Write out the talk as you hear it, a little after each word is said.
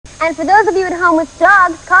And for those of you at home with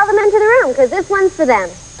dogs, call them into the room, because this one's for them.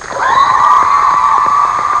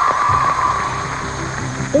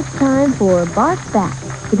 It's time for Bark Back,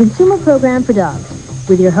 the consumer program for dogs,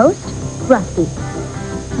 with your host, Rusty.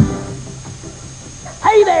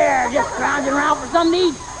 Hey there, just scrounging around for something to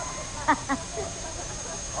eat.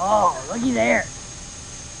 Oh, looky there.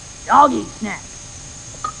 Doggy snack.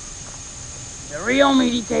 The real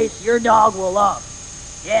meaty taste your dog will love.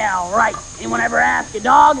 Yeah, right. Anyone ever ask a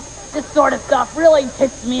dog? This sort of stuff really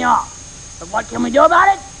ticks me off. But what can we do about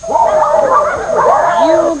it?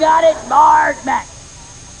 You got it, Bark Back.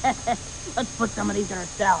 Let's put some of these in our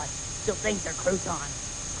salad. She'll think they're croutons.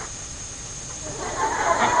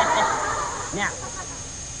 Now,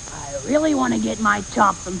 I really want to get my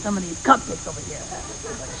chops on some of these cupcakes over here.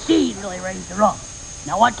 But she's really ready to roll.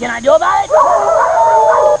 Now what can I do about it?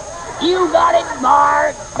 You got it,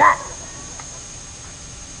 Bark Back.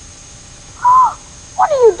 What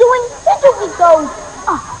are you doing? Did you eat those?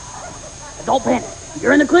 Don't panic.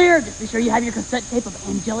 You're in the clear. Just be sure you have your cassette tape of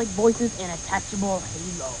angelic voices and attachable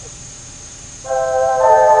halo.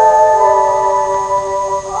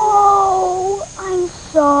 Oh, I'm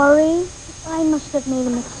sorry. I must have made a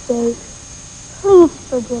mistake. Please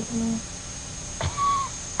forgive me.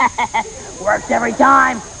 Works every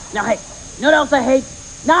time. Now, hey, you know what else I hate?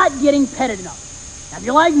 Not getting petted enough. Now, if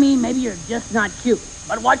you're like me, maybe you're just not cute.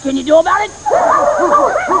 But what can you do about it?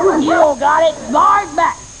 You got it, Bark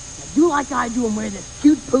Back. Now, do like I do and wear this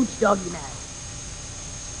cute pooch doggy mask.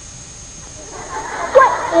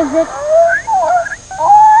 What is it?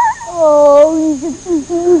 Oh, he's a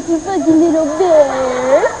cute fuzzy little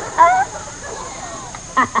bear.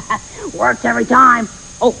 Works every time.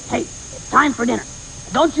 Oh, hey, it's time for dinner.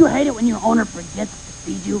 Don't you hate it when your owner forgets to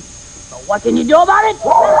feed you? But what can you do about it?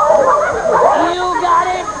 You got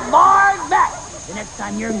it, Bark Back. The next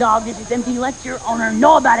time your dog dish is empty, let your owner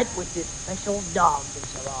know about it with this special dog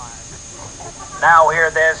dish alarm. Now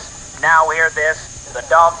hear this. Now hear this. The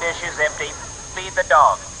dog dish is empty. Feed the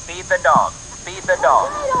dog. Feed the dog. Feed the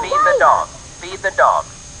dog. Feed the dog. Feed the dog.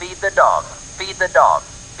 Feed the dog. Feed the dog.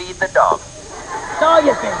 Feed the dog. So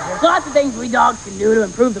you think, there's lots of things we dogs can do to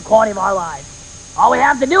improve the quality of our lives. All we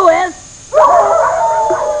have to do is...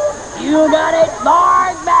 You got it,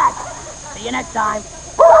 Bark Back. See you next time.